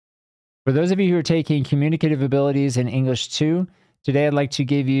For those of you who are taking Communicative Abilities in English 2, today I'd like to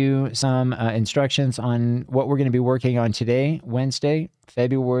give you some instructions on what we're going to be working on today, Wednesday,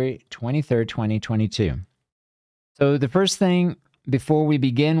 February 23rd, 2022. So the first thing before we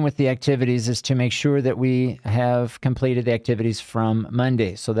begin with the activities is to make sure that we have completed the activities from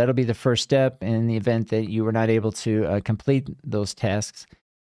Monday. So that'll be the first step in the event that you were not able to complete those tasks.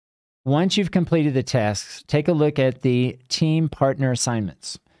 Once you've completed the tasks, take a look at the team partner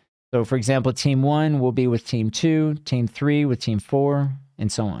assignments. So for example, team 1 will be with team 2, team 3 with team 4,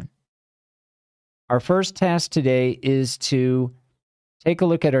 and so on. Our first task today is to take a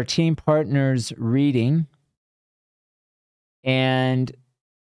look at our team partner's reading and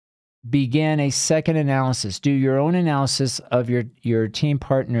begin a second analysis. Do your own analysis of your team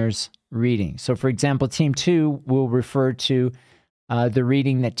partner's reading. So for example, team 2 will refer to the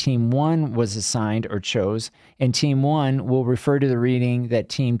reading that team 1 was assigned or chose, and team 1 will refer to the reading that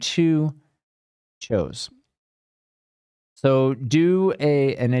team 2 chose. So do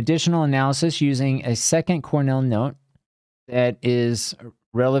an additional analysis using a second Cornell note that is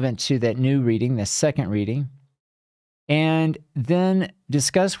relevant to that new reading, the second reading, and then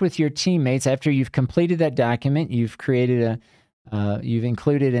discuss with your teammates after you've completed that document. You've created you've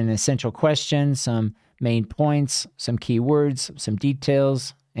included an essential question, some main points, some keywords, some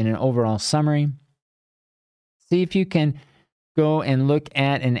details, and an overall summary. See if you can go and look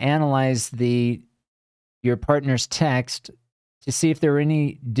at and analyze your partner's text to see if there are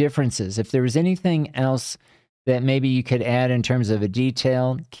any differences. If there was anything else that maybe you could add in terms of a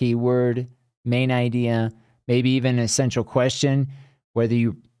detail, keyword, main idea, maybe even an essential question, whether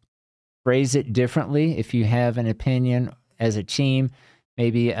you phrase it differently if you have an opinion as a team,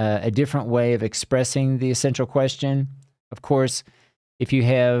 maybe a different way of expressing the essential question. Of course, if you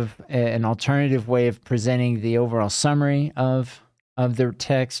have an alternative way of presenting the overall summary of the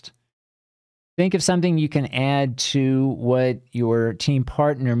text, think of something you can add to what your team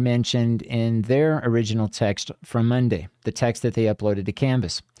partner mentioned in their original text from Monday, the text that they uploaded to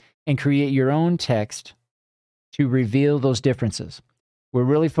Canvas, and create your own text to reveal those differences. We're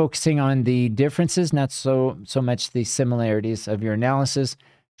really focusing on the differences, not so much the similarities of your analysis,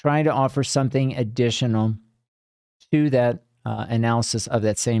 trying to offer something additional to that analysis of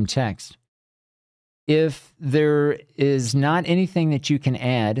that same text. If there is not anything that you can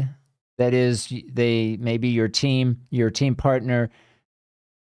add, that is, maybe your team partner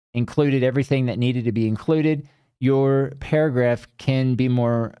included everything that needed to be included, your paragraph can be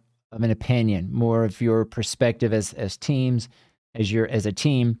more of an opinion, more of your perspective as teams. As a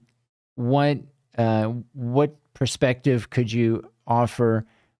team, what perspective could you offer?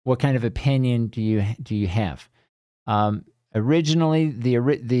 What kind of opinion do you have? Originally,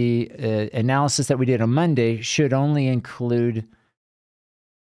 the analysis that we did on Monday should only include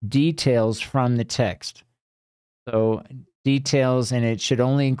details from the text. So details, and it should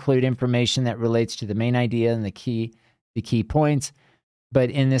only include information that relates to the main idea and the key points. But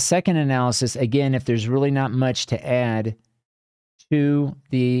in the second analysis, again, if there's really not much to add to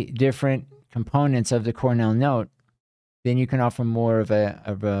the different components of the Cornell note, then you can offer more of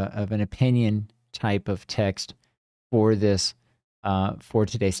an opinion type of text for this for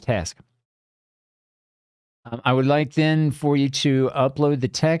today's task. I would like then for you to upload the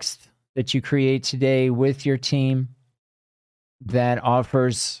text that you create today with your team that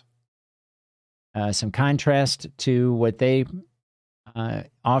offers some contrast to what they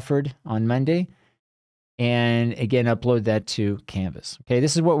offered on Monday. And again, upload that to Canvas. Okay,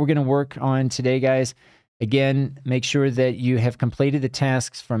 this is what we're going to work on today, guys. Again, make sure that you have completed the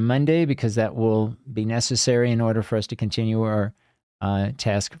tasks from Monday because that will be necessary in order for us to continue our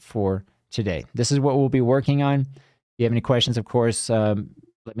task for today. This is what we'll be working on. If you have any questions, of course,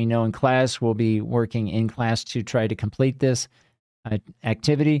 let me know in class. We'll be working in class to try to complete this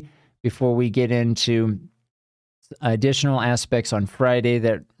activity before we get into additional aspects on Friday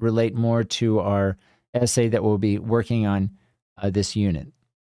that relate more to our essay that we'll be working on this unit.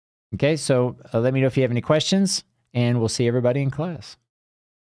 Okay, so let me know if you have any questions, and we'll see everybody in class.